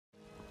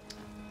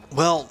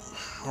Well,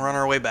 we're on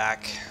our way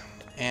back.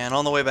 And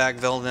on the way back,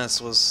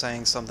 Vilnius was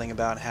saying something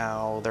about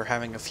how they're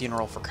having a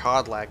funeral for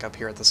Kodlak up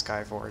here at the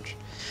Skyforge.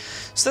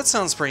 So that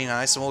sounds pretty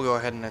nice, and we'll go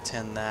ahead and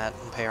attend that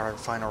and pay our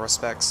final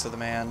respects to the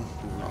man.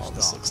 Oh,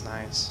 this looks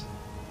nice.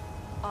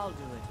 I'll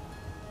do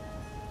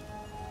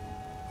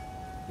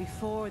it.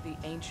 Before the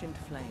ancient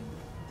flame,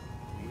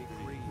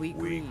 we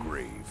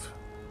grieve.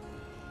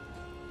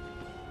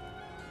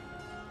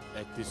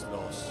 At this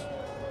loss,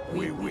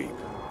 We weep.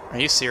 Are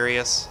you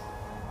serious?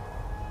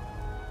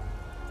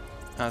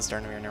 Oh, it's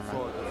starting to be never mind.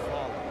 for the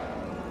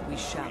fallen, We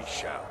shout.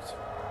 shout.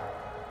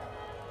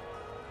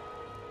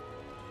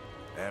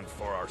 And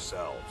for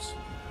ourselves,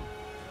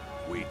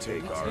 we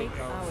take We our take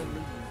leave. our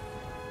leave.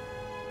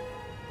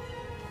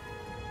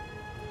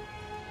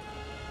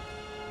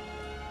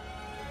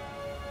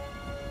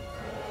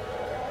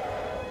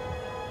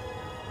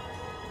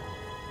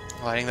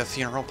 Lighting the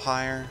funeral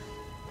pyre.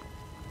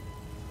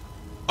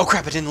 Oh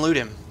crap, I didn't loot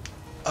him.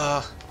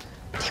 Damn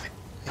it.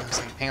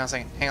 Hang on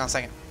a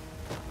second.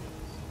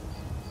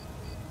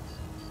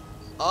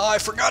 I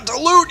forgot to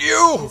loot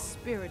you! His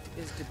spirit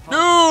is departed.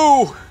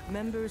 No!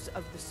 Members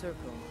of the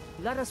circle,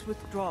 let us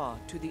withdraw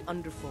to the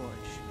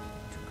Underforge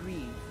to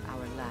grieve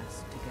our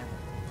last together.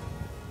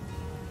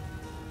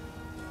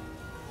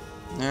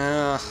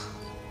 Yeah.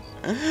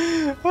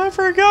 I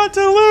forgot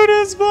to loot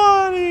his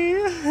body!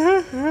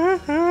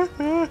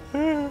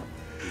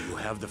 do you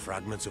have the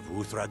fragments of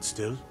Uthrad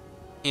still?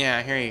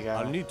 Yeah, here you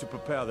I'll go. need to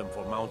prepare them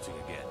for mounting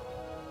again.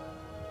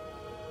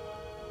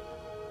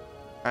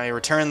 I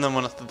return them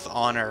with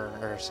honor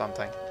or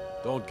something.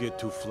 Don't get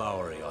too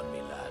flowery on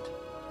me,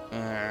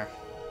 lad.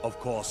 Of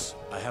course,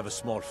 I have a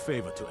small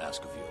favor to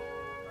ask of you.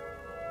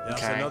 There's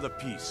Okay. another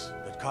piece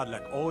that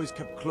Kodlak always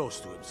kept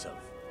close to himself.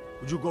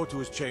 Would you go to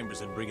his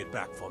chambers and bring it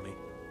back for me?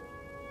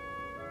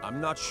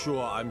 I'm not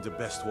sure I'm the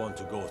best one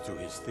to go through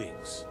his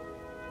things.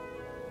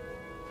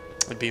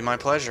 It'd be my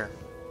pleasure.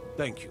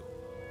 Thank you.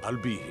 I'll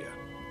be here.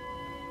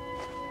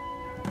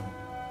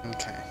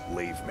 Okay.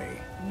 Leave me.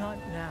 Not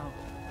now.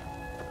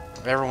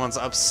 Everyone's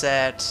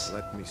upset.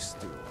 Let me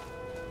stew.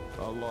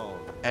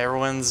 Alone.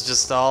 Everyone's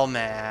just all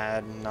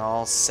mad and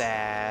all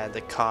sad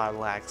that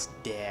Kodlak's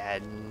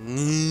dead.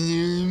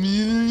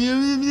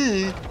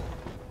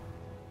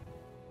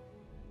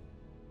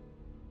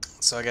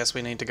 So I guess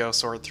we need to go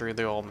sort through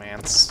the old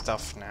man's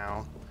stuff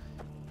now.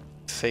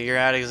 Figure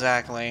out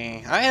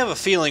exactly... I have a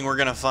feeling we're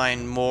gonna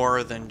find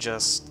more than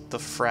just the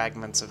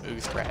fragments of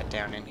Uthrad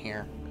down in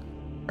here.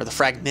 Or the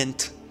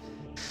fragment.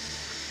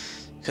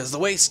 Because the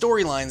way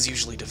storylines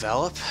usually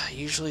develop,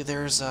 usually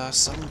there's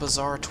some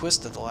bizarre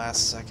twist at the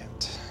last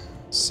second.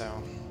 So...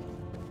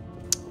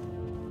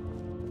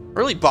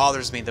 really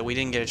bothers me that we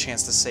didn't get a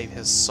chance to save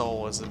his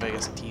soul is the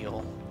biggest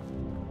deal.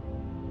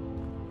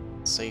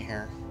 Let's see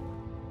here.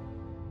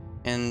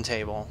 End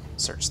table.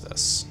 Search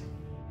this.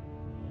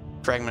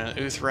 Fragment of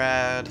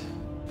Uthrad.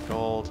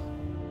 Gold.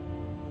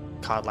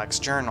 Kodlak's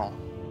journal.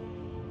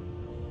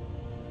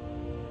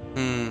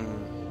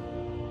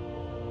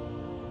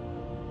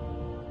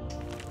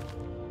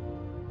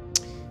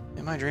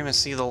 In my dream, I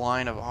see the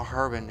line of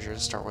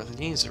harbingers start with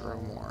needs to grow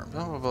more.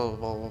 Blah blah blah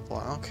blah blah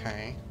blah.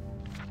 Okay.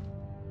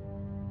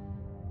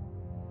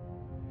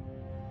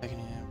 It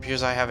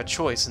appears I have a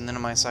choice, and then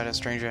on my side a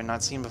stranger I had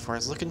not seen before.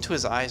 As I look into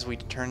his eyes, we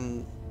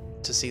turn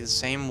to see the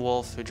same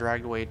wolf who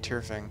dragged away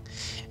Tyrfing,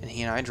 and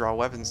he and I draw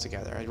weapons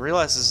together. I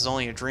realize this is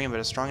only a dream,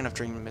 but a strong enough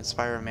dream to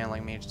inspire a man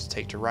like me to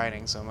take to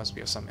writing, so it must be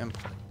of some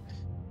import.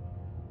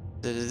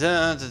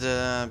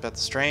 Da-da-da-da-da, about the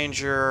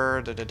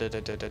stranger,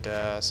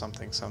 da-da-da-da-da-da,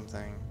 something,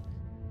 something.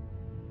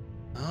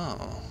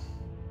 Oh.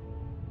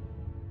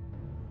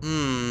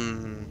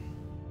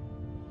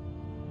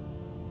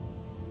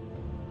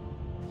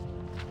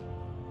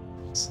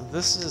 So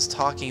this is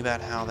talking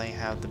about how they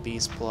have the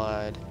beast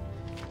blood.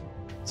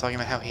 Talking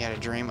about how he had a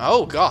dream.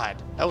 Oh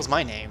god, that was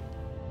my name.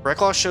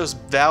 Recklaw shows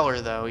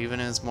valor though, even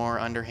in his more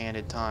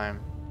underhanded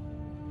time.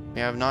 We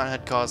have not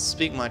had cause to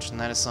speak much, and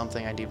that is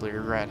something I deeply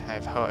regret. I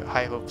have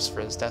high hopes for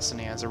his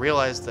destiny, as I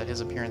realized that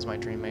his appearance in my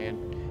dream may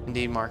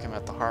indeed mark him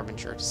at the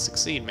Harbinger to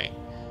succeed me.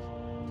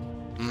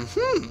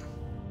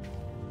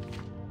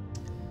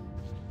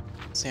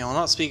 See, I will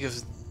not speak of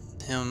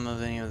him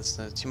of any of this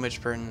too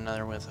much burden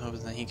another with hope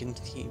that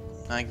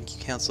I can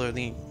counsel over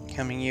the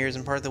coming years,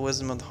 impart the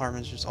wisdom of the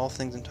Harbingers, all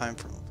things in time.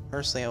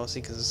 Personally, I will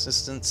seek his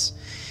assistance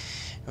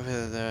over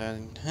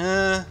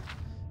the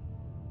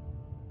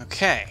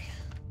okay.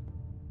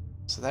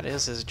 So that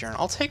is his journal.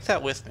 I'll take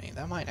that with me.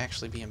 That might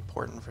actually be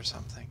important for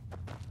something.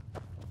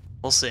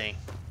 We'll see.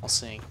 We'll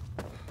see.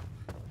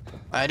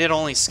 I did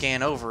only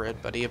scan over it,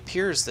 but he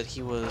appears that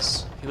he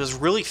was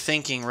really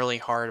thinking really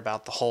hard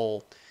about the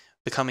whole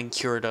becoming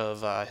cured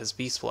of his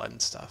beast blood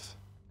and stuff.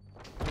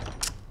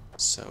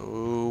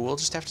 So we'll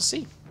just have to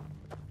see,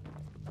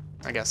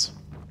 I guess,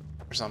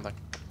 or something.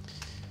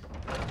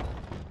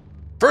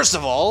 First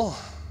of all,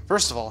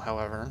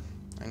 however,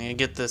 I need to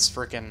get this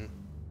frickin'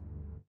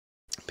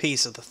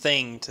 piece of the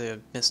thing to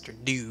Mr.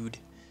 Dude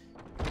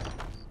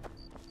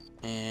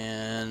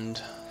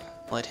and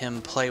let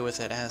him play with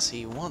it as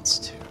he wants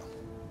to.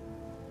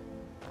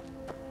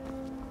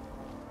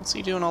 What's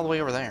he doing all the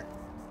way over there?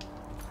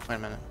 Wait a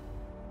minute.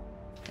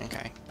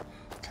 Okay.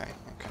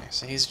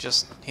 So he's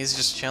just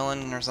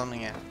chilling or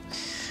something, yeah.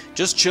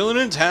 Just chilling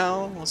in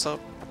town. What's up?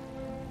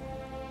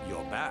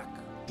 You're back.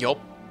 Yup.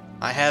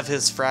 I have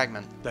his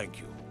fragment. Thank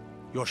you.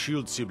 Your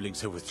shield siblings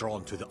have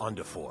withdrawn to the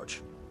Underforge.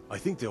 I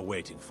think they're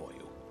waiting for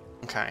you.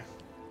 Okay.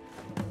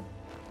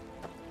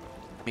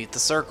 Meet the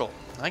circle.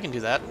 I can do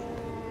that.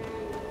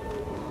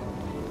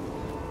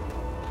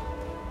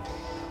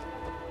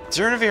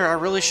 Zernavir, I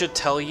really should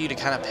tell you to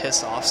kind of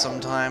piss off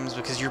sometimes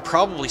because you're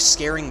probably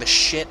scaring the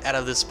shit out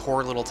of this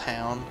poor little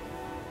town.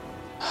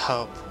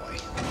 Oh boy.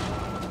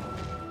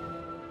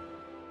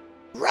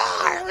 Roar!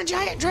 I'm a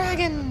giant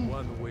dragon!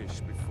 One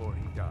wish before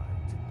he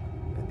died,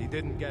 and he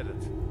didn't get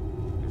it.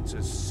 It's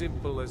as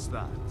simple as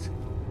that.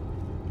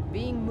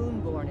 Being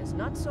Moonborn is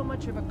not so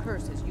much of a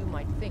curse as you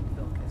might think,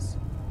 Vilcus.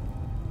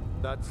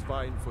 That's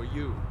fine for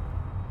you,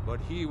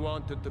 but he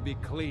wanted to be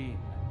clean.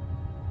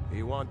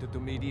 He wanted to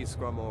meet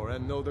Isgramor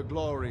and know the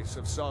glories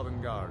of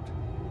Sovngarde,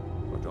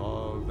 but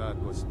all that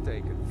was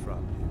taken from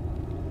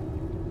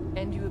him.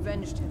 And you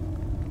avenged him.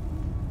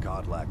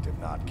 Godlack did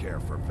not care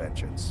for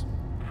vengeance.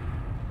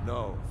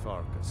 No,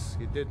 Farkas,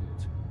 he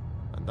didn't.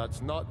 And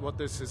that's not what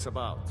this is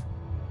about.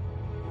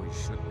 We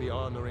should be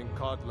honoring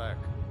Godlack,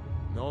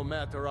 no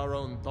matter our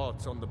own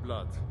thoughts on the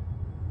blood.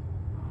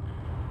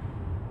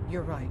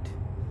 You're right.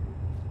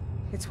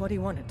 It's what he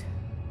wanted,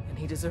 and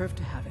he deserved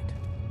to have it.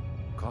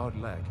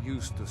 Godlack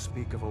used to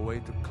speak of a way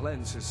to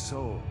cleanse his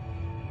soul,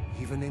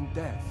 even in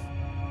death.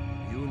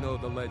 You know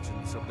the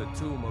legends of the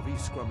tomb of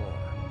Isgramor.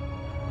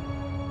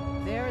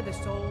 There, the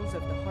souls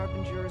of the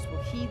Harbingers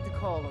will heed the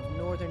call of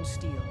Northern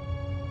Steel.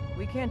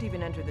 We can't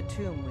even enter the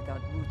tomb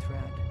without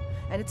Wuthrad,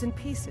 and it's in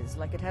pieces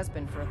like it has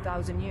been for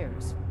 1,000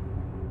 years.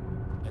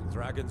 And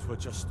dragons were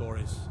just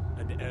stories,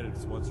 and the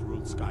elves once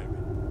ruled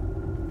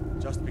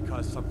Skyrim. Just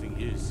because something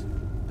is,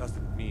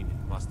 doesn't mean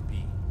it must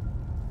be.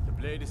 The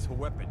blade is a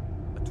weapon,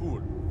 a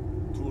tool.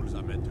 Tools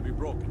are meant to be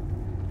broken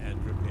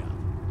and repaired.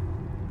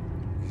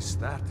 Is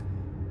that...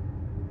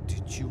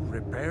 Did you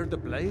repair the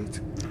blade?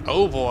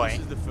 Oh boy.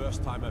 This is the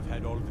first time I've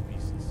had all the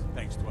pieces,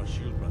 thanks to our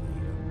shield brother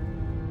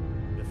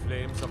here. The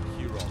flames of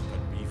Hero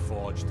can be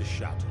forged to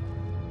shatter.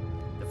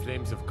 The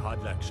flames of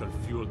Kodlak shall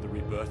fuel the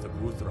rebirth of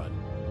Wuthrad,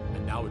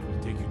 and now it will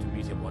take you to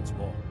meet him once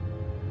more.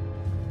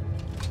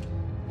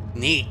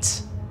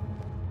 Neat.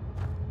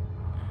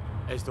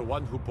 As the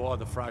one who bore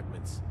the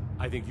fragments,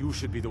 I think you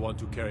should be the one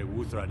to carry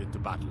Wuthrad into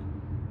battle.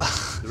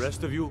 The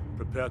rest of you,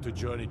 prepare to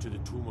journey to the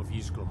tomb of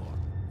Isgramor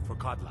for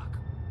Kodlak.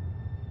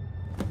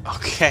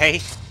 Okay.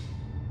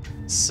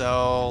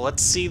 So,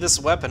 let's see this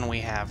weapon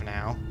we have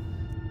now.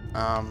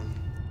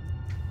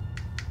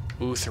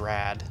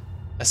 Wuthrad.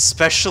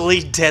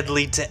 Especially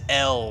deadly to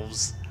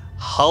elves.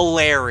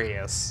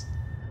 Hilarious.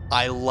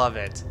 I love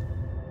it.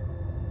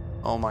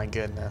 Oh my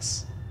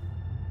goodness.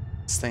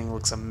 This thing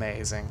looks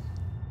amazing.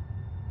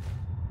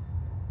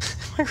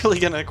 Am I really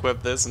gonna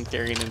equip this and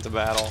carry it into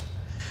battle?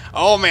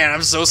 Oh man,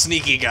 I'm so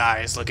sneaky,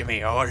 guys. Look at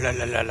me. Oh la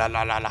la la la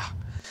la la la.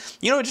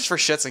 You know, just for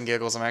shits and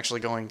giggles, I'm actually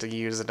going to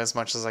use it as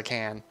much as I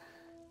can.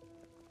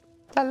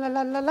 La la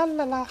la la la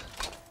la la.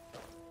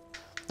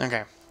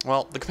 Okay,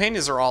 well, the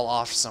companions are all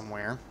off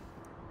somewhere.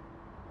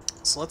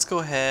 So let's go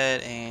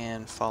ahead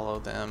and follow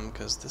them,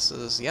 because this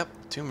is, yep,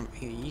 Tomb of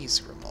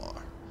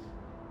Isgramor.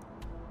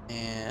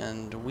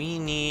 And we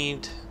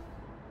need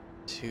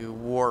to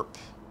warp.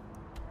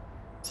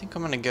 I think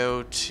I'm going to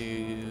go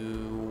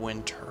to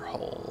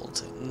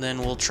Winterhold, and then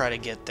we'll try to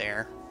get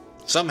there.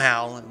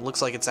 Somehow, it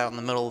looks like it's out in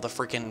the middle of the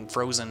freaking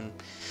frozen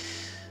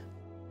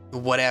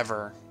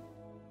whatever.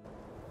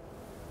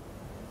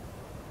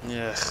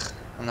 Ugh,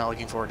 I'm not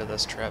looking forward to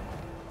this trip.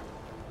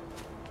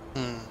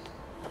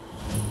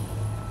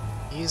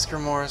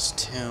 Isgramor's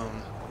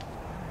tomb.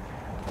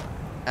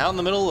 Out in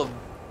the middle of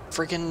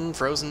freaking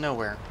frozen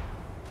nowhere.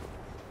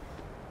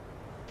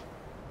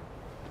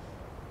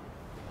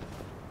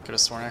 Could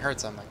have sworn I heard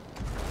something.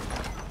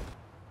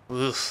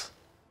 Oof.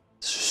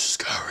 This is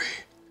scary.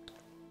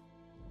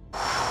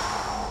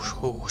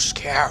 Oh,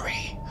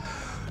 scary.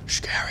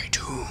 Scary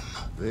tomb.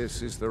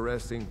 This is the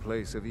resting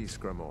place of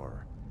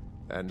Isgramor,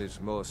 and his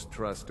most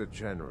trusted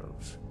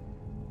generals.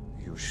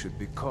 You should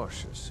be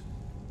cautious.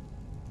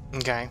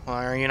 Okay, well,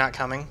 are you not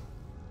coming?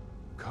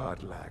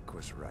 Kodlak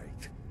was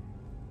right.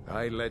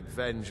 I let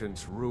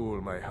vengeance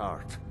rule my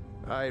heart.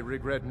 I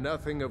regret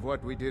nothing of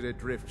what we did at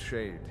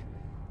Driftshade.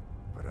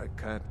 But I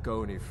can't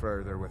go any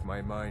further with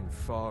my mind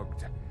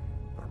fogged,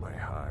 or my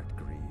heart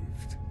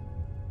grieved.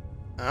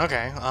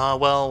 Okay,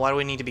 well, why do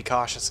we need to be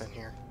cautious in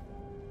here?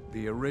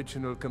 The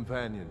original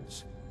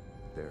companions,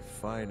 their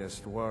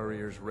finest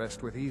warriors,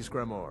 rest with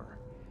Isgramor.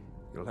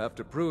 You'll have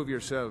to prove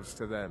yourselves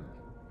to them.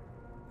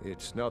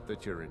 It's not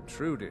that you're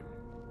intruding.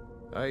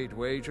 I'd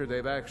wager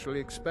they've actually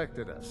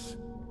expected us.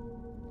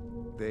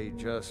 They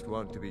just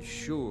want to be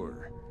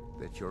sure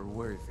that you're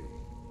worthy.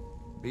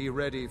 Be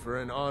ready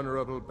for an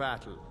honorable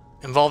battle.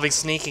 Involving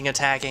sneaking,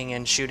 attacking,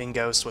 and shooting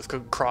ghosts with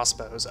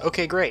crossbows.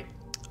 Okay, great.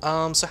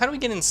 So how do we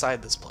get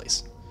inside this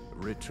place?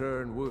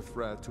 Return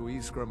Wuthrad to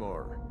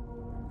Isgramor.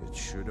 It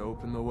should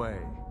open the way.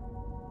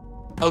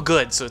 Oh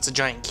good, so it's a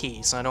giant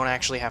key, so I don't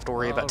actually have to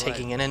worry about All right.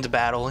 taking it into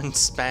battle and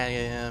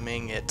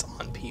spamming it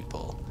on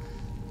people.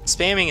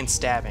 Spamming and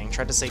stabbing.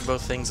 Tried to say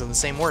both things in the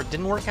same word.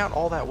 Didn't work out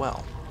all that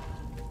well.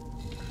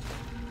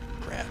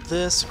 Grab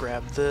this,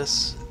 grab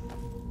this.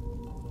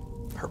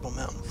 Purple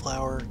mountain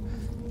flower.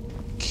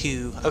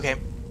 Q. Okay.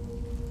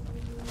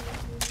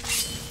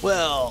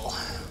 Well,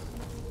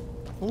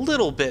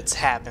 little bits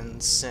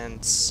happened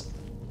since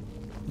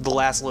the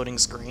last loading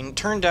screen.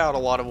 Turned out a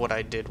lot of what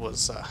I did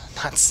was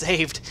not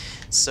saved,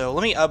 so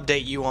let me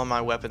update you on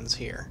my weapons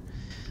here.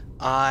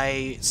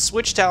 I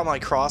switched out my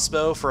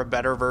crossbow for a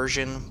better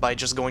version by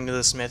just going to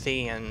the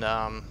smithy and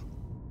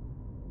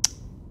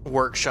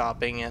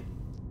workshopping it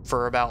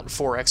for about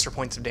 4 extra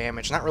points of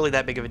damage. Not really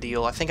that big of a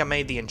deal. I think I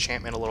made the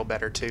enchantment a little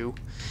better too.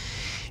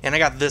 And I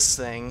got this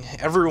thing.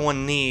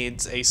 Everyone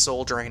needs a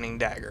soul draining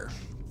dagger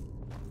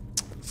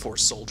for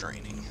soul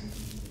draining.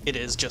 It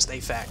is just a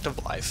fact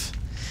of life.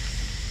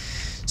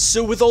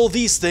 So with all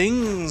these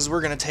things,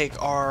 we're gonna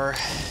take our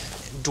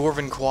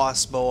dwarven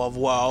crossbow of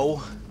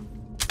woe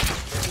Be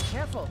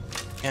careful.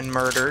 and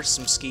murder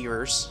some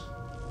skiers.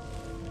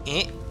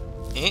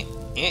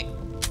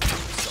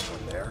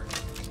 Someone there?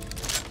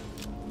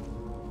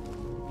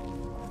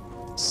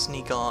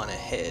 Sneak on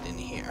ahead in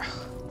here.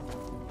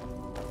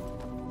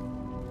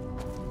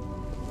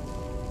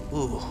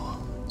 Ooh,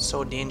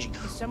 so dingy.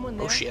 Is someone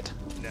Oh there? shit.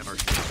 Never.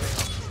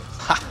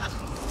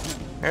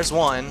 There's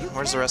one.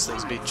 Where's the rest of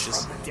these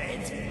bitches?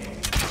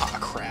 Ah,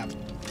 crap.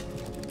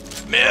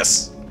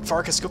 Miss!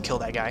 Farkas, go kill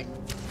that guy.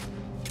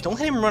 Don't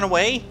let him run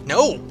away.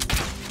 No!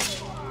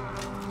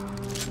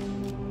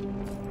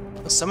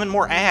 Summon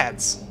more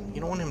ads.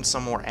 You don't want him to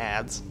summon more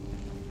ads.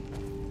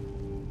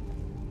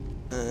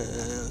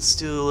 Let's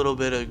do a little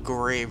bit of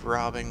grave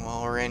robbing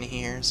while we're in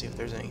here. See if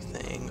there's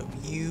anything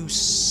of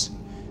use.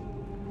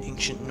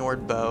 Ancient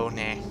Nord bow.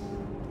 Nah.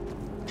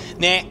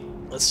 Nah.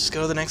 Let's just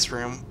go to the next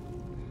room.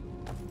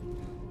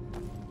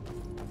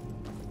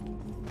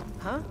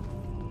 Huh?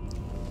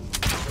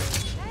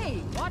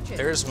 Hey, watch it.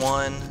 There's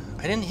one.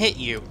 I didn't hit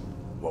you.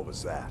 What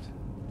was that?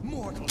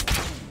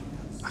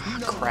 Ah,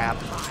 crap.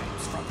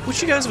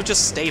 Wish you guys would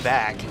just stay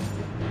back.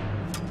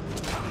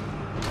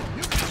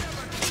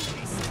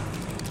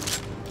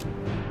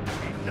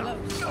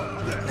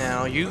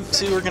 Now, you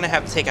two are gonna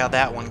have to take out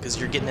that one because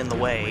you're getting in the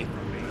way.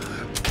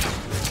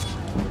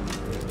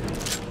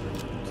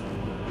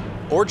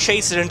 Or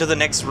chase it into the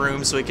next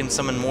room so we can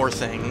summon more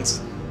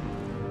things.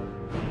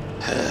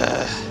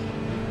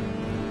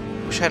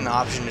 Wish I had an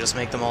option to just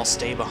make them all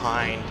stay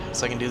behind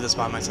so I can do this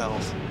by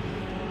myself.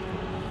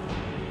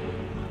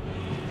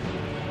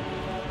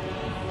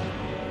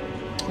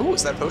 Ooh,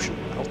 is that potion?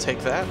 I'll take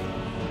that.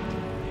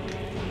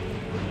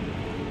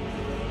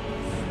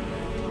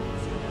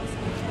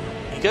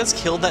 You guys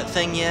killed that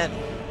thing yet?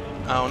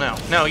 Oh no.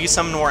 No, you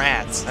summoned more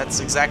ads.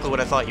 That's exactly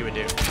what I thought you would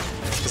do.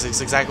 Because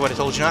it's exactly what I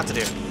told you not to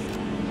do.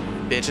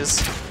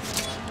 Bitches.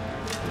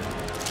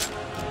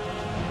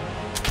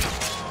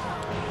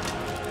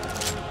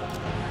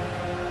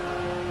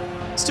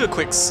 Let's do a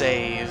quick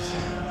save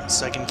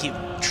so I can keep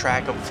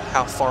track of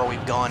how far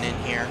we've gone in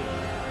here.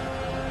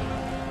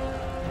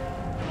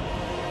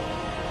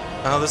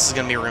 Oh, this is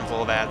gonna be a room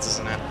full of ads,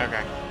 isn't it?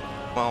 Okay.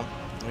 Well,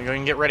 we're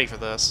going to get ready for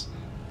this.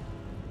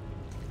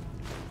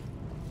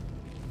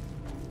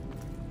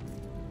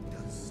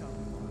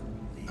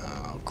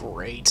 Oh,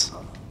 great.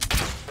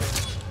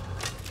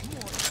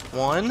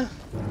 One.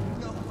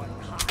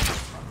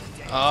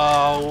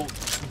 Oh,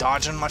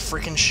 dodging my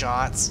freaking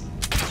shots.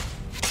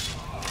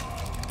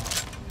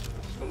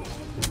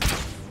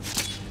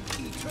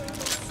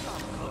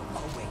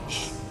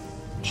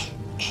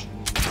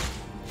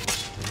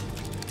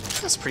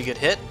 That's a pretty good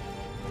hit.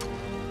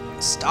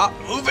 Stop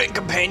moving,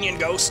 companion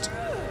ghost.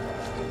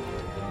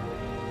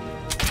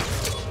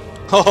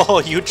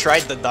 Oh, you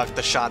tried to duck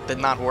the shot. Did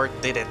not work,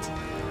 did it?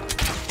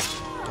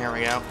 There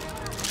we go.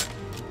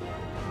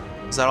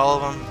 Is that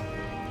all of them?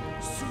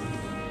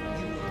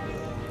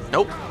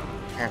 Nope.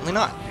 Apparently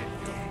not.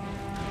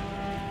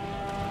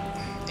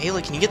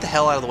 Ayla, can you get the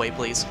hell out of the way,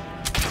 please?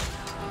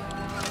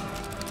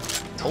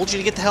 Told you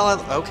to get the hell out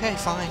of the... Okay,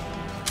 fine.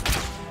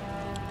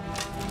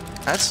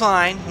 That's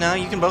fine. No,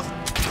 you can both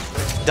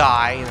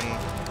die,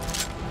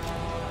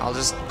 and I'll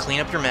just clean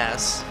up your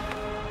mess.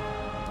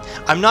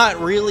 I'm not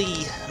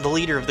really the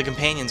leader of the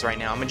companions right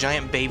now. I'm a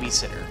giant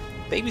babysitter.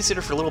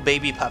 Babysitter for little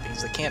baby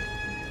puppies that can't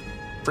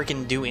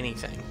freaking do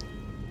anything.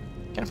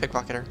 Can I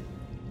pickpocket her?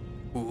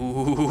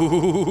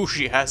 Ooh,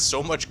 she has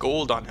so much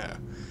gold on her.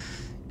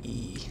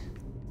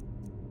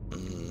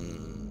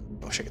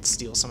 I wish I could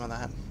steal some of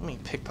that. Let me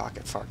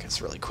pickpocket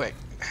Farkas really quick.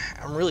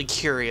 I'm really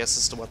curious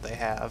as to what they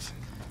have.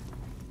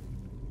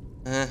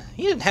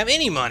 He didn't have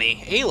any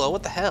money. Ayla,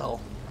 what the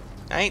hell?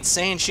 I ain't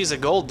saying she's a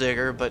gold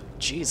digger, but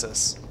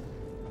Jesus.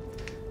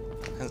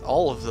 Has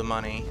all of the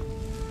money.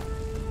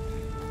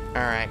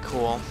 Alright,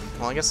 cool.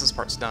 Well, I guess this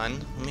part's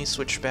done. Let me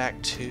switch back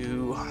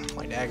to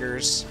my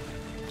daggers.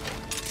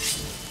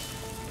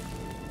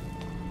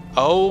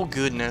 Oh,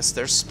 goodness,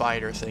 there's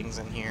spider things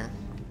in here.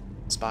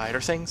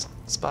 Spider things.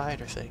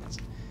 Spider things.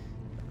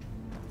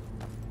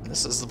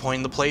 This is the point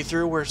in the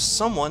playthrough where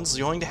someone's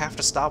going to have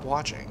to stop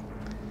watching.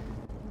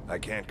 I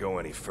can't go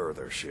any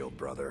further, Shield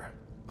Brother.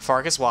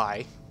 Fargus,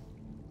 why?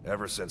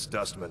 Ever since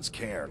Dustman's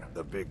cairn,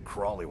 the big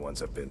crawly ones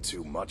have been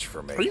too much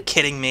for me. Are you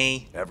kidding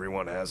me?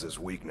 Everyone has his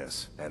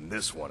weakness, and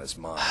this one is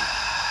mine.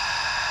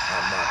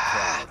 I'm not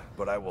proud,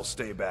 but I will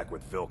stay back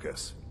with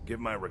Vilkas.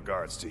 Give my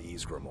regards to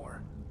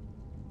Ysgramor.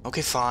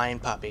 Okay, fine,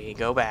 puppy.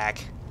 Go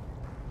back.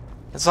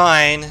 It's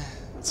fine.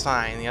 It's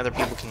fine. The other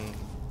people can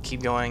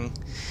keep going.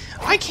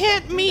 I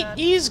can't meet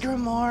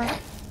Ysgramor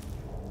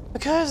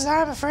because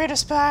I'm afraid of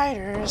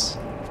spiders.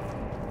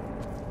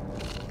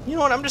 You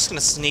know what? I'm just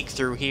gonna sneak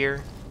through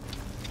here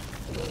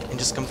and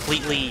just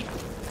completely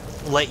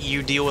let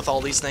you deal with all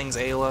these things,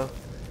 Ayla.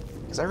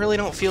 Because I really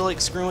don't feel like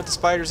screwing with the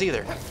spiders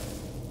either.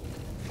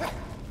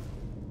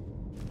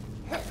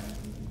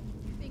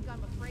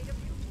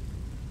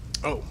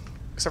 Oh,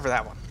 except for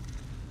that one.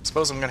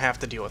 Suppose I'm gonna have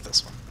to deal with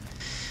this one.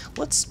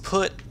 Let's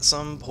put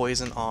some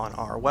poison on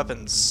our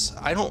weapons.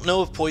 I don't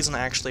know if poison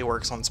actually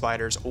works on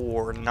spiders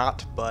or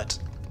not, but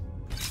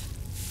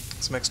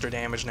some extra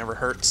damage never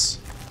hurts.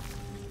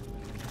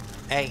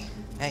 Hey,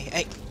 hey,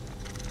 hey.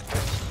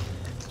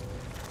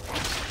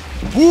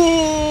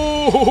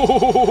 Whoa!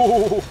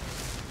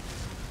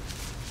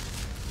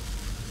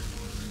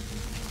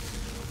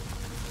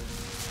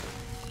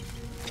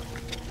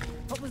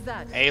 What was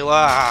that?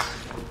 Ayla!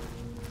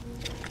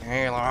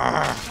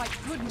 Ayla!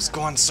 It was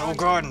going so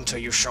good until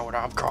you showed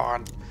up,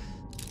 God.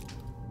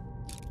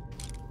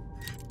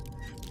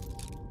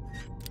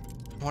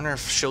 I wonder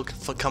if she'll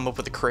come up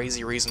with a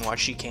crazy reason why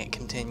she can't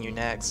continue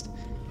next.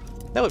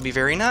 That would be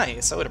very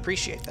nice. I would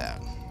appreciate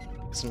that.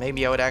 So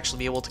maybe I would actually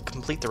be able to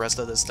complete the rest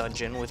of this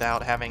dungeon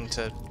without having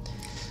to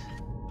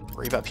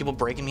worry about people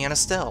breaking me out of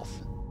stealth.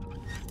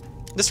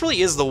 This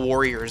really is the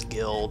Warriors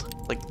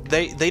Guild. Like,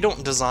 they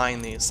don't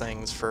design these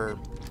things for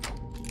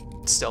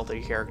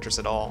stealthy characters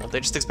at all.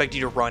 They just expect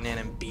you to run in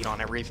and beat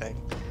on everything.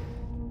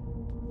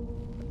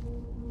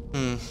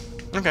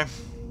 Okay.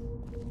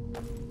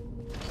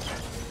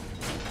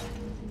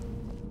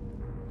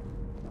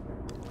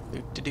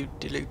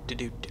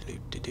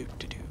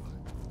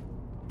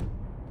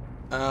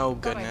 Oh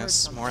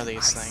goodness, more of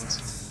these things.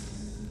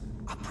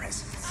 A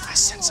presence. I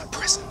sense a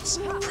presence.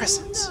 A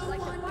presence.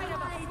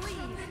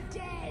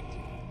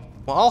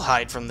 Well, I'll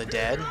hide from the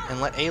dead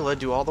and let Ayla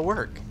do all the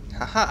work.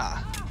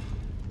 Haha.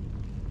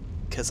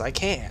 Because I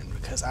can.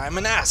 Because I'm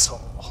an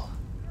asshole.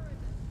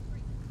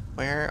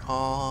 Where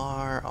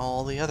are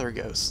all the other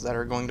ghosts that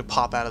are going to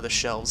pop out of the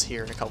shelves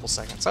here in a couple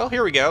seconds? Oh,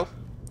 here we go.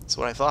 That's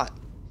what I thought.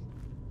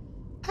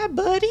 Hi,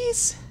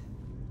 buddies.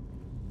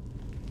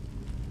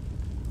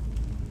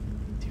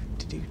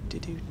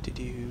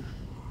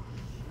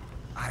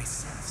 I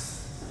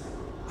sense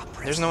a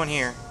presence. There's no one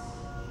here.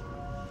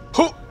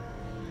 Huh!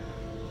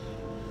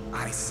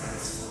 I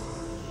sense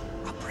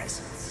a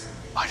presence.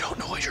 I don't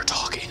know what you're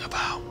talking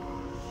about.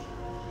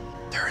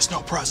 There is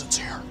no presence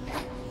here.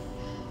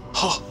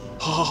 Ha,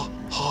 ha,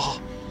 ha.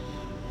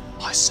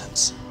 I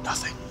sense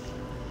nothing.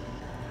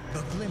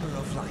 The glimmer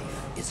of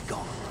life is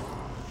gone.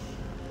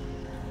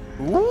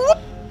 Whoop.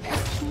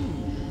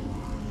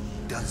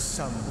 Does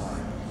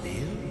someone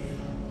live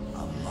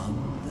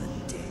among the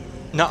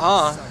dead?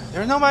 Nuh-uh.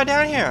 There's nobody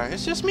down here.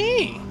 It's just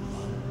me.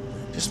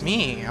 Just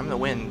me. I'm the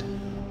wind.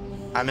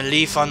 I'm a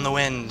leaf on the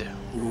wind.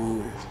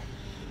 Ooh.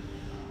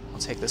 I'll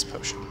take this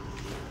potion.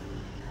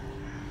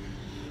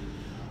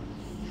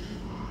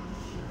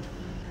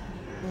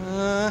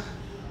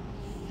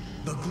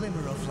 The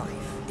glimmer of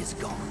life is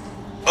gone.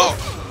 Oh!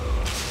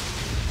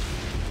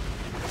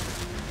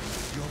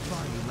 Your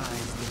body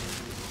lies there,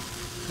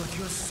 but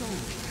your soul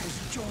has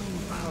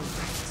joined our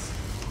ranks.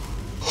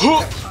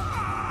 Huh.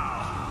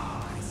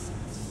 I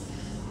sense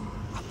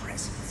a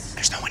presence.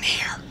 There's no one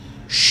here.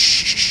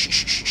 Shh, shh, shh,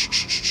 shh,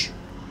 shh, shh.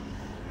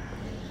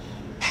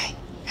 Hey,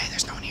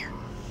 there's no one here.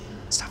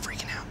 Stop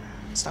freaking out.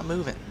 Stop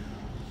moving.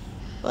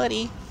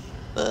 Buddy.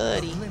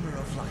 The glimmer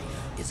of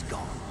life is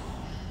gone.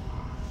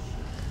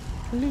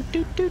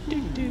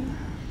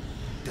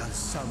 Does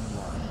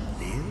someone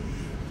live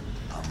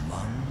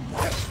among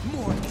the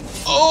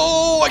mortals?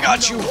 Oh, I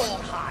got you.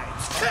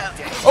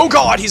 Oh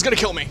God, he's gonna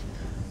kill me.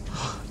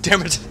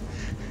 Damn it.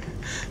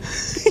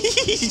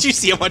 Did you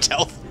see how much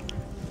health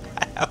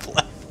I have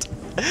left?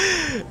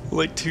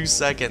 Like 2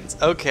 seconds.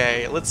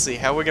 Okay, let's see.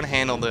 How are we gonna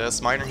handle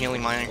this? Minor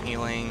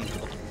healing.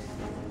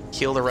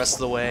 Heal the rest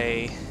of the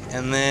way.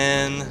 And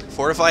then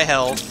fortify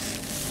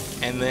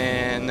health. And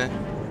then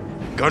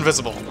go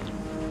invisible.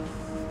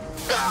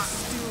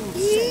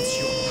 Sense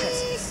your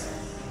presence,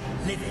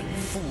 living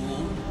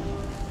fool.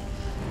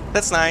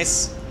 That's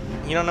nice.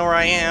 You don't know where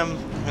I am,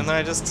 even though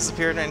I just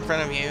disappeared in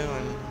front of you,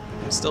 and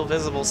I'm still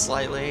visible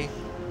slightly.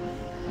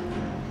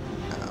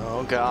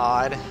 Oh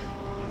God.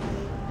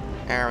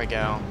 There we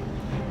go.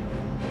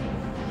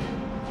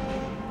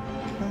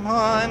 Come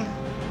on.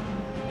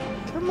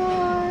 Come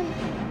on.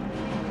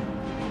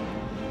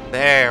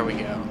 There we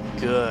go.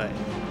 Good.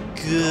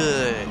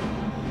 Good.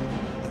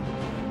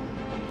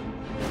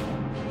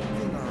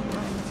 Within our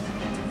right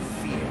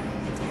to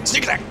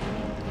Sneak attack!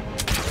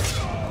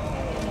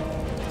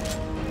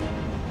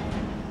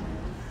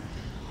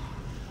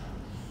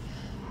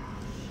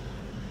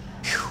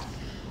 Phew.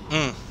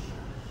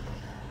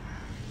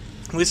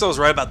 At least I was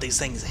right about these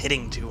things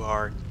hitting too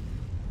hard.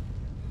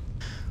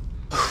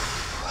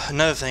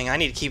 Another thing I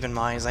need to keep in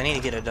mind is I need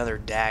to get another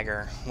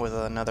dagger with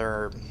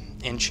another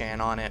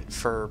enchant on it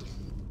for...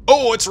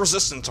 Oh, it's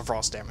resistant to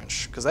frost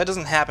damage. Because that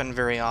doesn't happen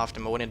very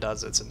often, but when it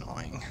does, it's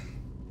annoying.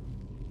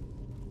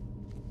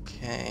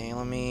 Okay,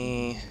 let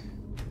me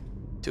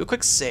do a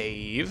quick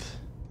save.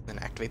 Then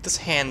activate this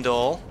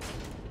handle.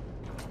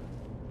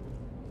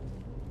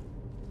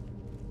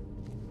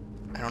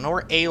 I don't know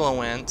where Ayla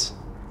went.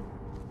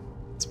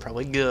 It's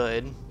probably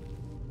good.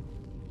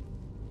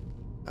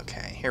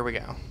 Okay, here we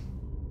go.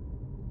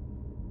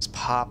 Let's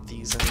pop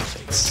these in the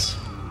face.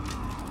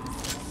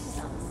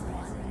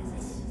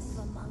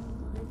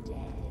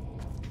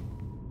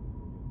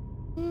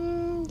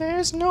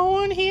 There's no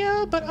one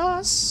here but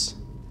us.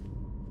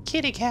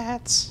 Kitty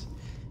cats,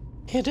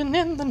 hidden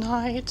in the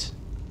night.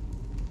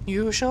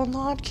 You shall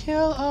not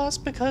kill us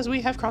because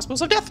we have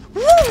crossbows of death.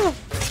 Woo!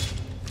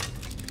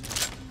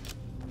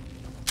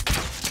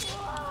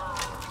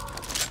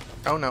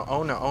 Oh no,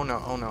 oh no, oh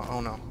no, oh no,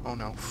 oh no, oh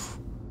no.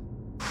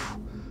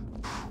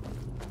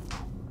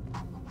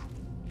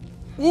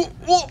 Whoa,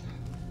 whoa.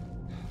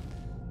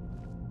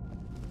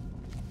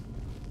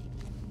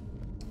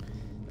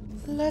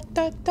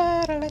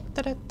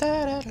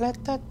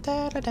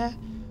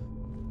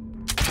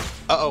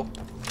 Uh-oh.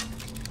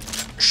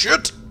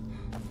 Shit!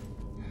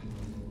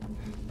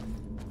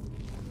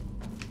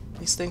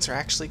 These things are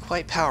actually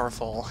quite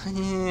powerful.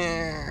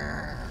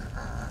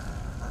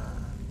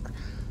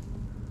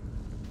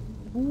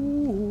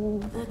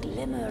 Ooh. The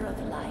glimmer of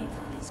life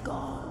is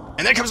gone.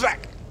 And then it comes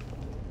back!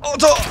 Oh,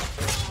 it's all!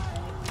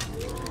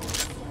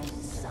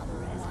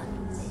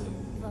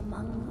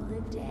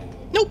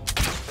 Nope!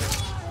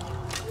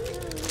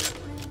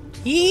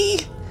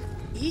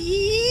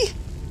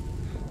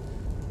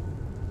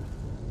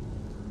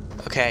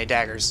 Okay,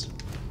 daggers.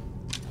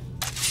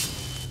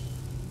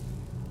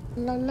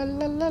 La la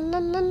la la la la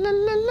la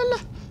la la.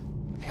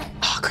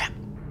 Oh crap!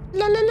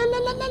 La la la la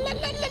la la la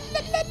la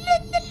la la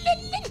la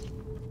la.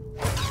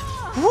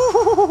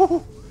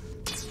 Woo!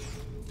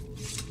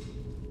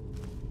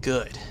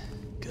 Good,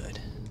 good.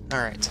 All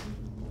right.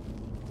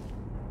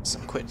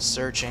 Some quit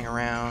searching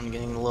around,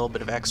 getting a little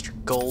bit of extra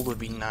gold would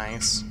be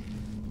nice.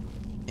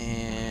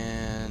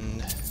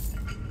 And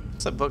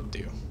what's that book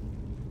do?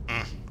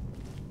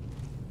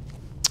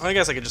 I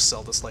guess I could just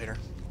sell this later.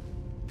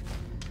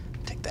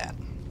 Take that.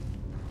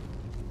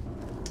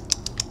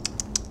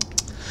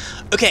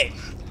 Okay,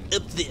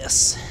 up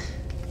this.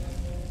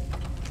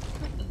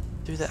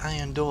 Through the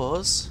iron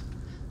doors.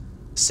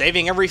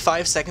 Saving every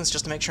 5 seconds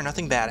just to make sure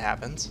nothing bad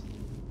happens.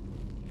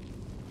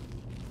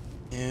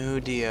 Oh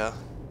dear.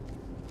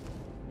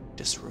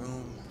 This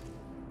room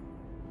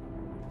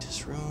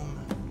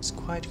is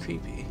quite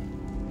creepy.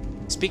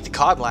 Speak to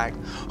Codlag.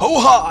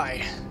 Ho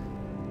hi!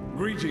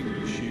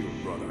 Greetings,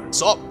 shield brother.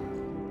 Sup?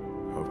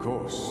 Of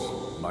course,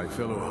 my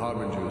fellow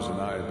harbingers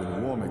and I have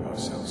been warming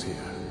ourselves here,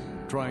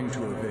 trying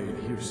to evade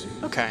hearsay.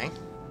 Okay.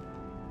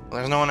 Well,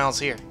 there's no one else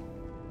here.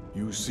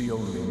 You see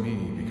only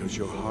me because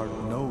your heart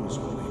knows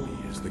only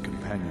me as the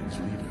companion's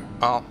leader.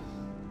 Oh.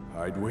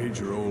 I'd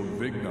wager old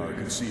Vignar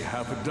could see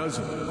half a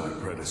dozen of my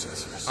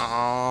predecessors.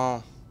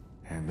 Oh.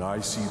 And I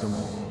see them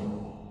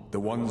all. The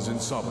ones in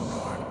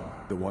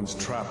Sovngarde, the ones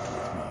trapped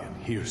with me in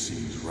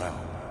Hearse's realm.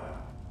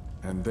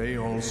 And they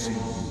all see you.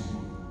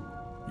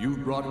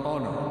 You've brought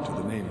honor to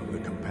the name of the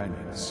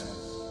companions.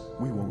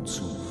 We won't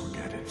soon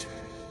forget it.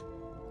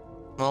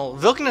 Well,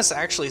 Vilcanus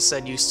actually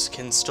said you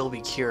can still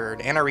be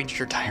cured, and I read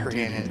your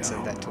diary and it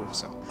said that too,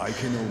 so... I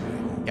can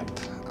only... Yep,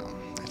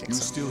 I think You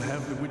so. still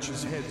have the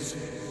witches' heads.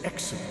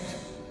 Excellent.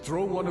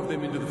 Throw one of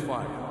them into the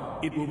fire.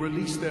 It will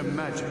release their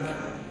magic.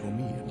 For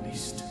me, at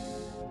least.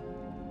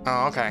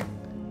 Oh, okay.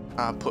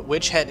 Put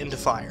witch head into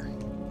fire.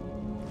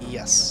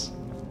 Yes.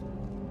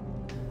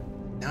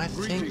 Now I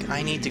think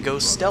I need to go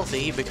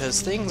stealthy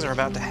because things are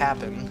about to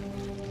happen.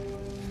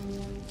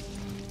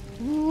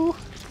 Ooh.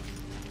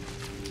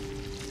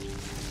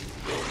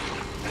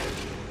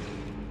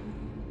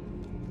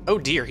 Oh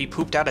dear, he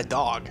pooped out a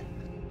dog.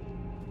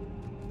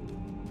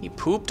 He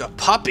pooped a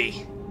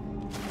puppy.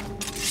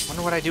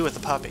 Wonder what I do with the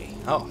puppy.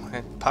 Oh,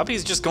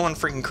 puppy's just going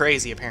freaking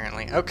crazy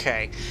apparently.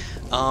 Okay.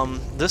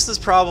 This is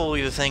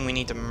probably the thing we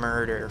need to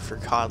murder for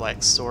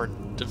Codlag's sword,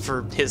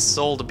 for his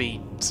soul to be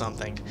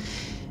something.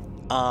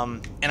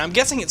 And I'm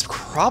guessing it's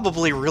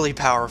probably really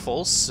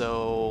powerful,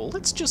 so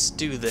let's just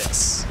do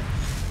this.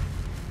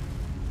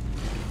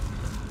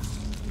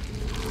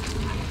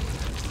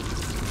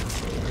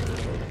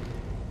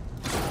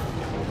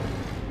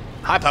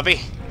 Hi,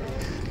 puppy.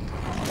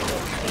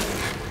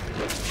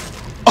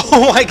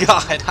 Oh my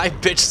god, I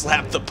bitch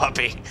slapped the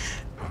puppy.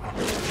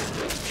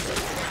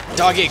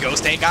 Doggy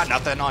ghost ain't got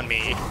nothing on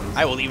me.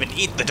 I will even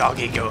eat the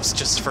doggy ghost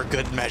just for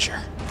good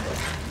measure.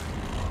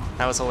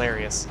 That was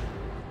hilarious.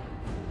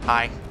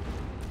 Hi.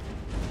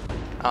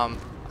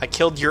 I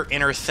killed your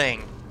inner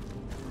thing.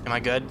 Am I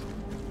good?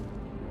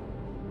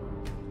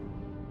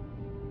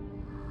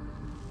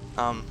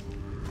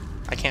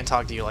 I can't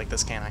talk to you like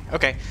this, can I?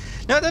 Okay.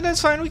 No,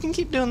 that's fine. We can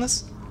keep doing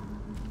this.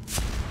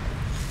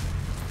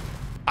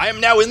 I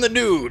am now in the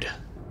nude.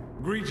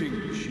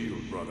 Greetings,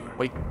 shield brother.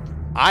 Wait,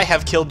 I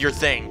have killed your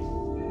thing.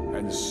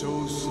 And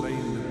so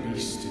slain the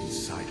beast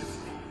inside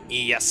of me.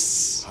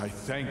 Yes. I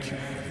thank you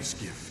for this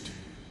gift.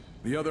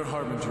 The other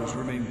harbingers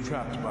remain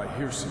trapped by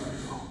Hircine.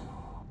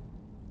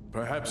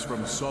 Perhaps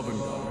from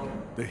Sovngarde,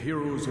 the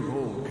heroes of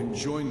old can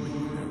join me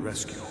in their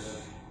rescue.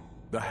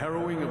 The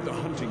harrowing of the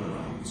hunting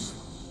grounds.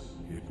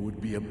 It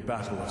would be a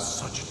battle of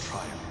such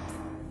triumph.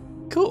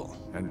 Cool.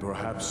 And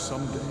perhaps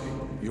someday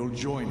you'll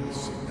join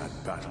us in that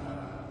battle.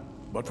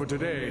 But for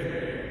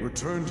today,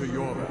 return to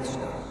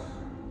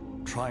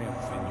Jorvaskr.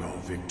 Triumph in your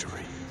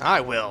victory. I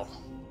will.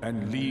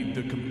 And lead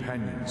the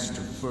companions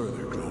to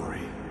further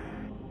glory.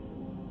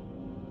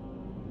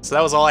 So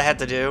that was all I had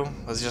to do,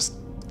 was just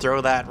throw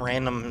that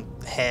random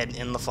head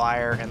in the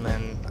fire, and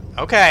then,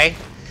 okay,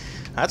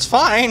 that's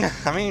fine.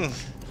 I mean,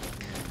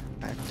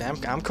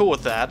 I'm cool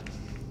with that.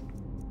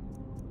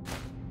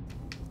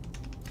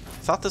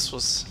 I thought this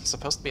was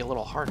supposed to be a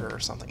little harder or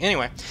something.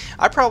 Anyway,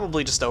 I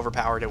probably just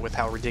overpowered it with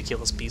how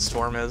ridiculous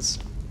Beaststorm is.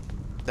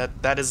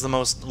 That is the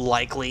most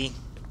likely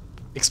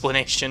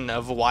explanation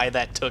of why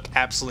that took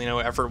absolutely no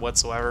effort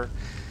whatsoever.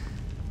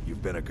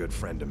 You've been a good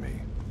friend to me.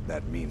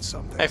 That means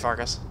something. Hey,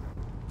 Farkas.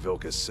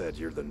 Vilkas said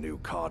you're the new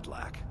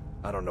Kodlak.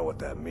 I don't know what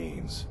that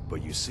means,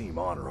 but you seem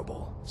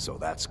honorable, so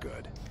that's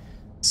good.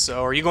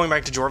 So, are you going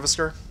back to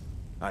Jorvaskr?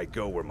 I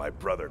go where my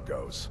brother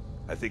goes.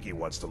 I think he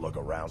wants to look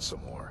around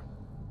some more.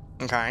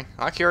 Okay,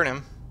 I cured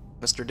him,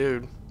 Mr.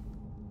 Dude.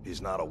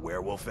 He's not a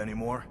werewolf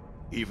anymore?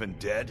 Even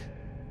dead?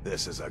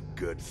 This is a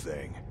good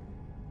thing.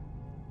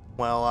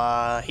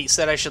 Well, he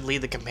said I should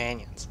lead the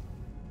companions.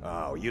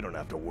 Oh, you don't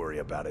have to worry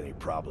about any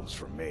problems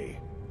from me.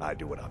 I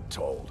do what I'm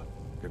told.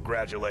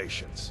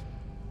 Congratulations.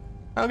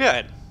 Oh,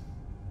 good.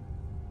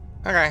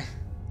 Okay,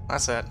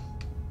 that's it.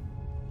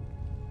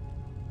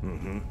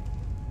 Mm-hmm.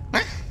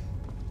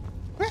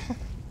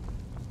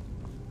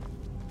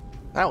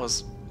 That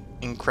was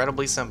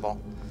incredibly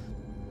simple.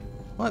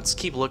 Let's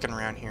keep looking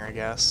around here, I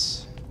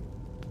guess.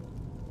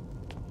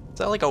 Is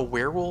that like a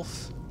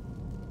werewolf?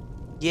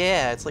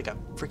 Yeah, it's like a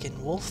freaking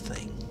wolf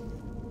thing.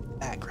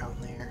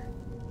 Background there.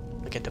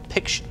 Like a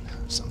depiction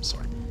of some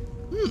sort.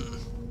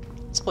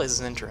 This place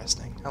is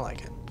interesting. I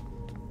like it.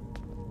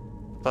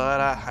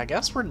 But, I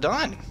guess we're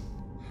done.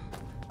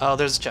 Oh,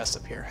 there's a chest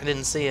up here. I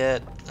didn't see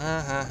it.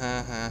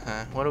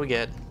 What do we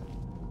get?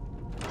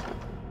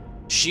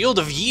 Shield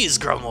of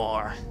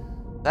Ysgramor.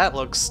 That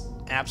looks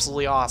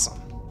absolutely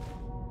awesome.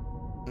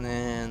 And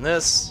then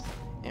this.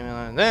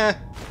 And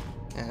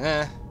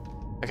then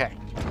okay.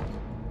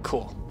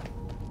 Cool.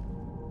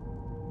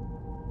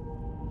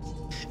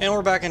 And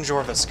we're back in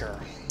Jorvaskr.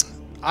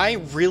 I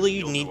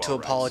really need to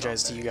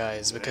apologize to you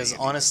guys because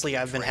honestly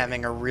I've been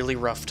having a really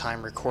rough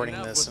time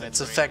recording this and it's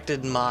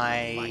affected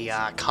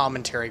my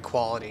commentary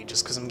quality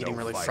just because I'm getting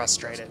really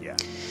frustrated.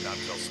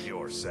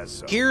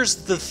 Here's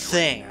the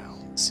thing.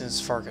 As soon as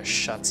Farkas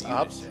shuts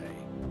up,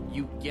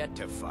 You get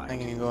to fight. I'm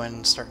gonna go ahead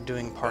and start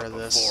doing part of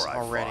this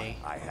already.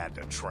 I had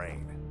to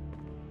train.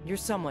 You're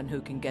someone who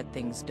can get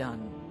things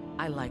done.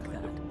 I like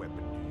that.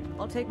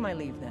 I'll take my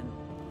leave then.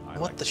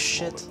 What the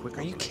shit?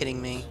 Are you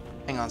kidding me?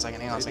 Hang on a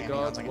second, hang on a second, hang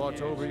on a second.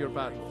 Watch over your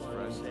battles,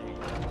 friend.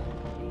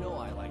 You know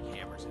I like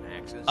hammers and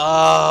axes.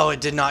 Oh, it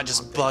did not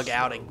just bug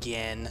out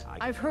again.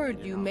 I've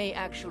heard you may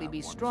actually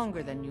be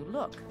stronger than you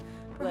look.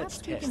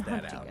 Perhaps we can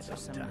hunt together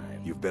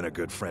sometime. You've been a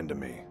good friend to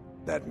me.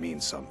 That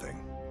means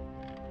something.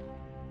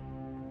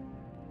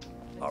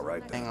 All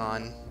right then. Hang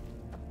on.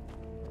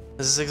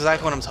 This is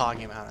exactly what I'm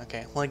talking about,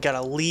 okay? Well, I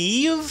gotta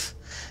leave.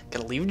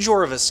 Gotta leave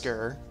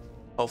Jorvaskr.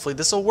 Hopefully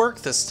this will work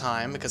this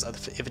time, because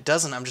if it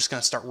doesn't, I'm just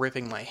gonna start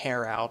ripping my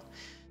hair out.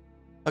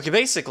 Okay,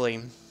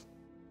 basically,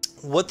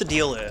 what the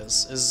deal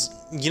is,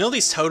 you know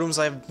these totems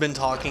I've been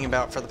talking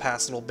about for the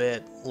past little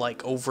bit,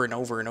 like over and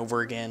over and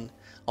over again?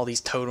 All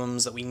these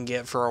totems that we can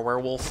get for our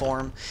werewolf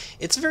form?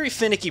 It's a very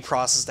finicky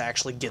process to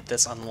actually get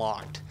this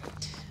unlocked.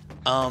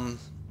 And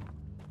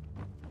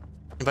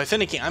by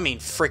finicky, I mean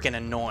freaking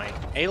annoying.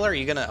 Ayla, are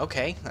you gonna...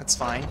 Okay, that's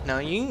fine. No,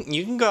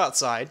 you can go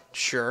outside.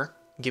 Sure.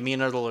 Give me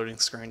another loading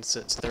screen to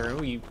sit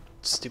through, you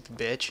stupid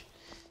bitch.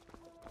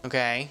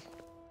 Okay.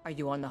 Are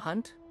you on the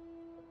hunt?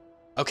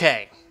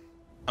 Okay.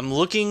 I'm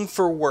looking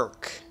for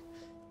work.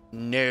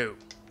 No.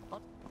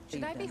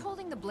 Should I be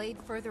holding the blade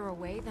further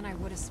away than I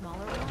would a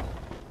smaller one?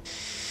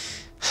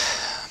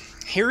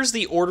 Here's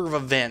the order of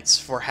events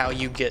for how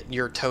you get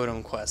your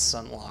totem quests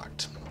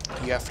unlocked.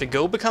 You have to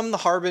go become the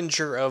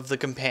Harbinger of the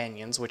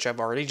Companions, which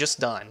I've already just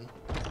done.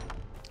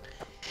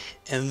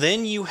 And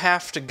then you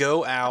have to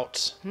go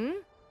out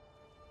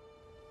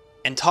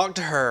and talk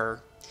to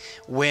her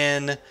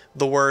when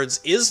the words,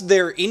 "Is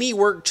there any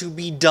work to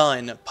be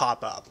done?"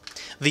 pop up.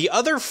 The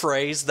other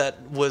phrase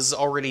that was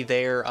already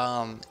there,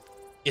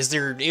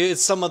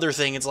 it's some other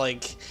thing, it's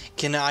like,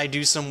 "Can I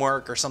do some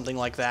work?" or something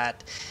like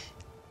that.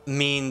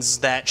 means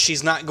that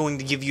she's not going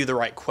to give you the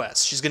right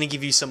quest. She's going to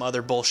give you some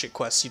other bullshit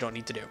quests you don't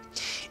need to do.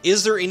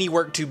 Is there any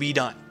work to be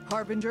done?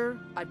 Harbinger,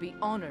 I'd be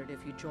honored if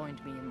you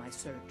joined me in my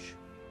search.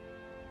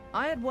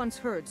 I had once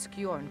heard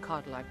Skjor and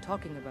Kodlak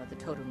talking about the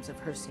Totems of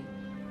Hersi.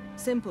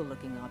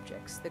 Simple-looking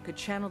objects that could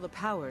channel the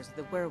powers of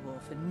the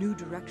werewolf in new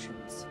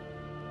directions.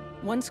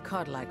 Once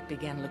Kodlak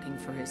began looking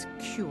for his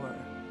cure,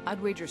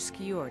 I'd wager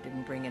Skjor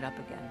didn't bring it up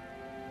again.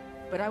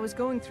 But I was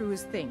going through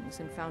his things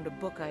and found a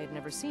book I had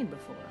never seen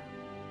before.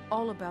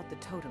 All about the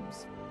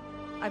totems.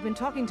 I've been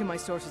talking to my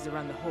sources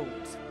around the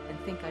holds, and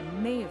think I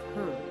may have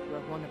heard where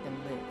one of them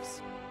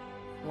lives.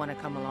 Wanna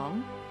come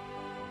along?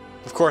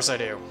 Of course I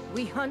do.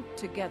 We hunt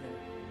together.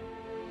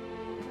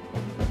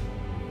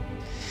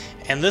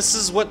 And this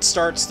is what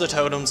starts the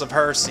Totems of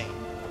Hersi.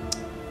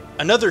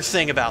 Another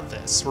thing about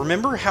this,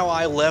 remember how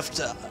I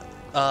left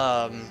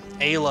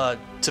Ayla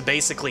to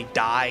basically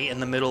die in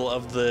the middle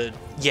of the...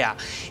 Yeah,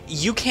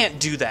 you can't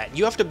do that.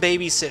 You have to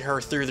babysit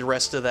her through the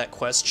rest of that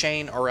quest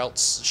chain, or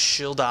else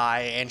she'll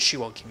die and she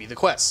won't give you the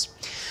quests.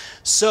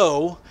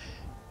 So,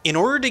 in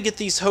order to get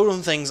these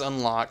totem things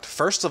unlocked,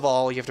 first of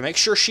all, you have to make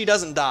sure she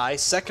doesn't die.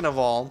 Second of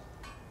all,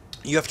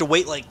 you have to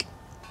wait like,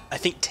 I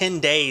think 10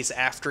 days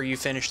after you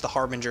finish the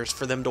Harbingers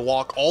for them to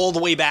walk all the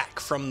way back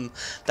from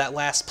that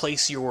last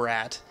place you were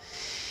at.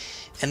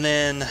 And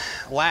then,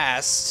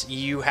 last,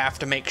 you have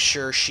to make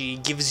sure she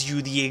gives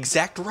you the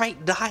exact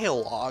right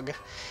dialogue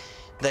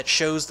that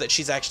shows that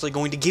she's actually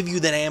going to give you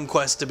that AM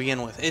quest to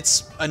begin with.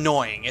 It's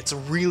annoying. It's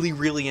really,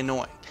 really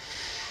annoying.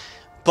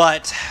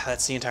 But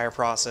that's the entire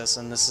process,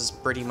 and this is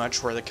pretty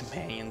much where the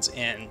companions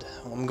end.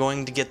 I'm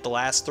going to get the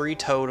last 3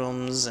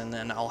 totems, and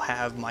then I'll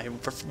have my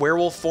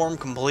werewolf form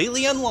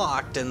completely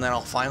unlocked, and then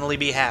I'll finally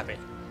be happy.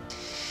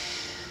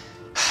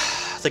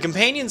 The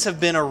companions have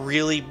been a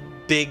really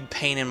big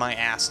pain in my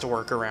ass to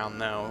work around,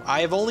 though.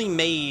 I have only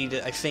made,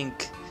 I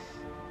think,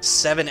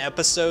 7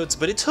 episodes,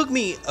 but it took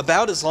me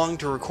about as long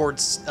to record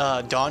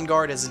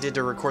Dawnguard as it did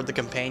to record the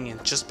companion,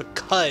 just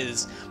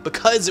because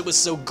it was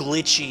so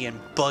glitchy and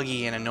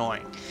buggy and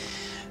annoying.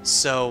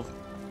 So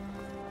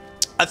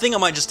I think I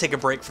might just take a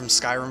break from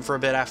Skyrim for a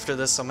bit after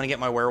this. I'm gonna get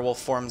my werewolf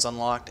forms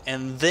unlocked,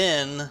 and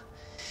then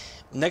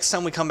next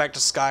time we come back to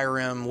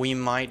Skyrim, we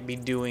might be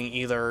doing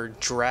either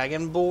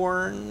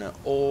Dragonborn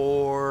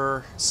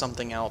or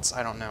something else.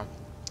 I don't know.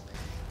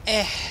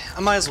 I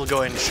might as well go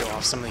ahead and show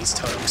off some of these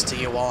totems to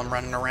you while I'm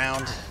running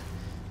around.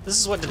 This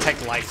is what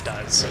Detect Life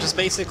does. It just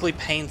basically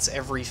paints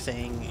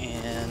everything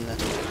in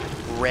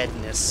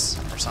redness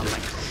or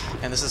something.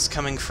 And this is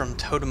coming from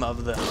Totem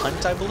of the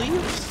Hunt, I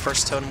believe.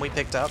 First totem we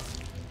picked up.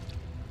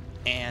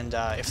 And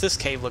if this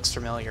cave looks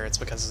familiar, it's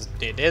because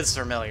it is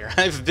familiar.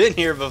 I've been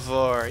here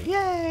before.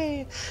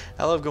 Yay!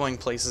 I love going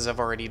places I've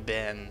already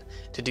been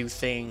to do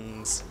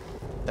things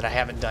that I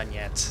haven't done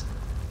yet.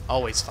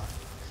 Always fun.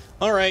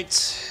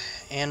 Alright.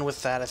 And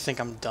with that, I think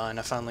I'm done.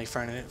 I finally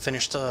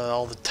finished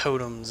all the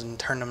totems and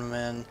turned them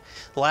in.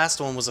 The last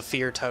one was a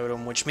fear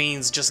totem, which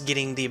means just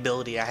getting the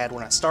ability I had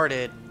when I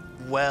started.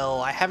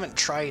 Well, I haven't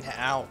tried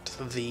out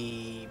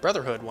the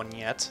Brotherhood one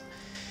yet.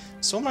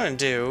 So what I'm going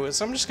to do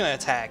is I'm just going to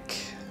attack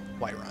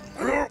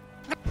Whiterun.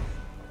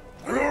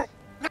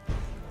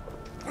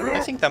 I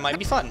think that might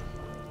be fun.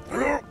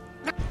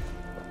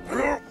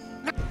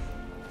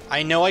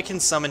 I know I can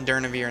summon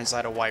Durnavir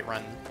inside of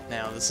Whiterun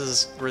now. This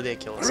is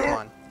ridiculous. Come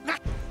on.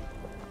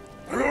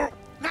 Are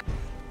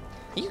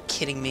you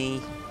kidding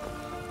me?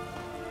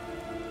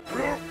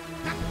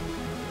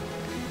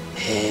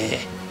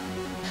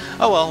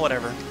 Oh well,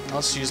 whatever. I'll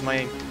just use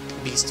my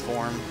beast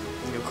form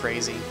and go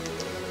crazy.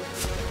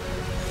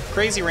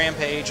 Crazy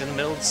rampage in the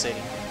middle of the city.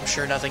 I'm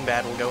sure nothing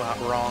bad will go out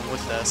wrong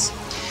with this.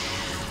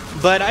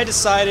 But I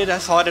decided, I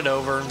thought it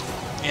over,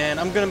 and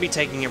I'm going to be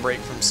taking a break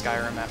from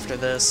Skyrim after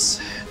this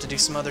to do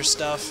some other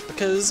stuff,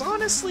 because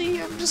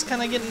honestly, I'm just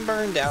kind of getting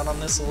burned out on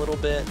this a little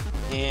bit.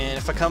 And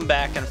if I come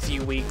back in a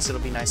few weeks,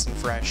 it'll be nice and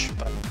fresh,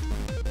 but...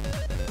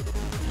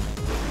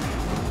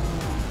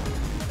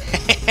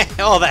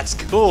 Oh, that's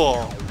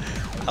cool!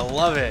 I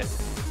love it.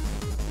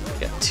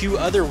 Got 2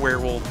 other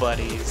werewolf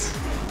buddies.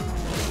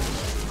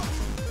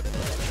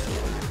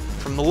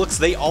 From the looks,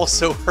 they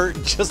also hurt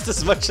just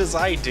as much as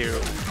I do.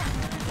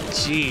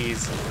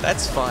 Jeez,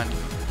 that's fun.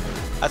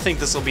 I think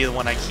this will be the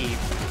one I keep.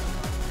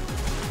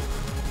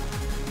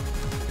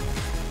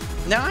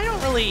 Now, I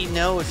don't really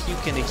know if you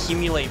can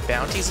accumulate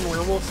bounties in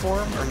werewolf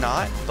form or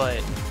not,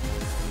 but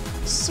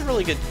this is a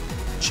really good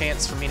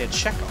chance for me to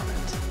check on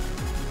it.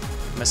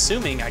 I'm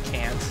assuming I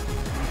can't,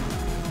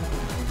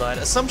 but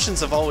assumptions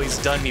have always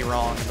done me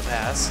wrong in the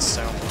past,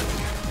 so...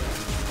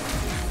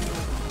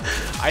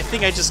 I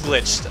think I just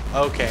glitched.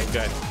 Okay,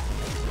 good.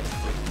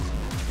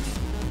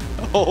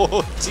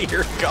 Oh,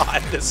 dear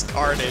God, this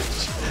carnage.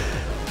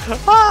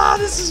 Ah,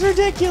 this is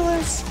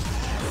ridiculous!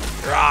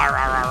 Rah,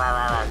 rah, rah, rah,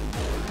 rah, rah.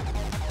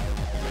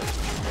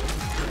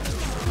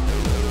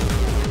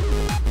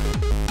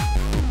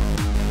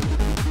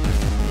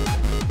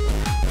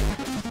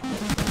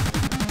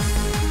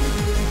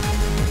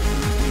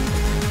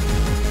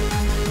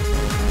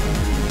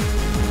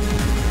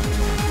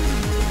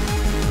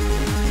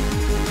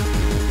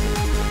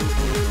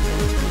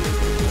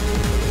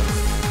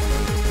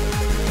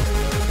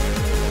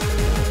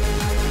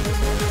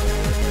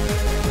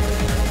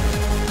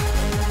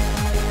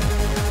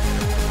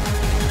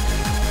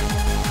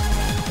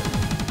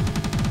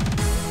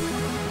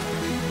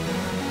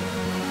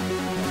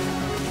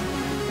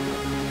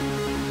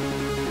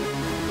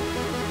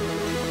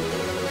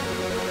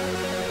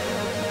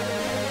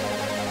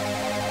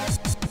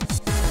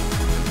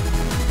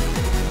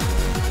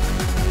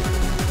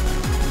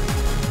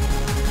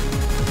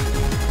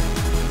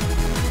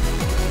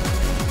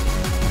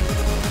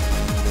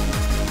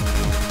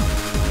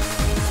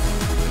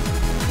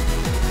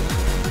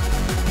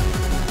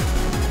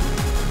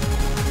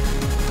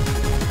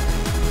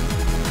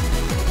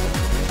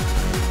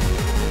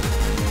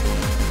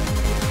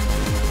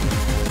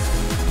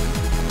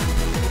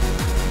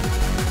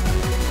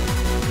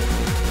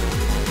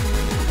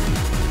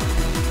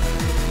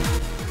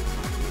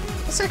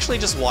 actually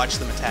just watch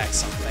them attack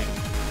something.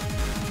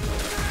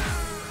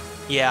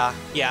 Yeah,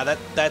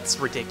 that's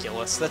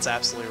ridiculous. That's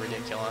absolutely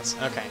ridiculous.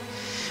 Okay.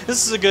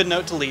 This is a good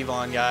note to leave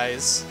on,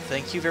 guys.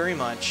 Thank you very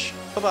much.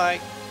 Bye-bye.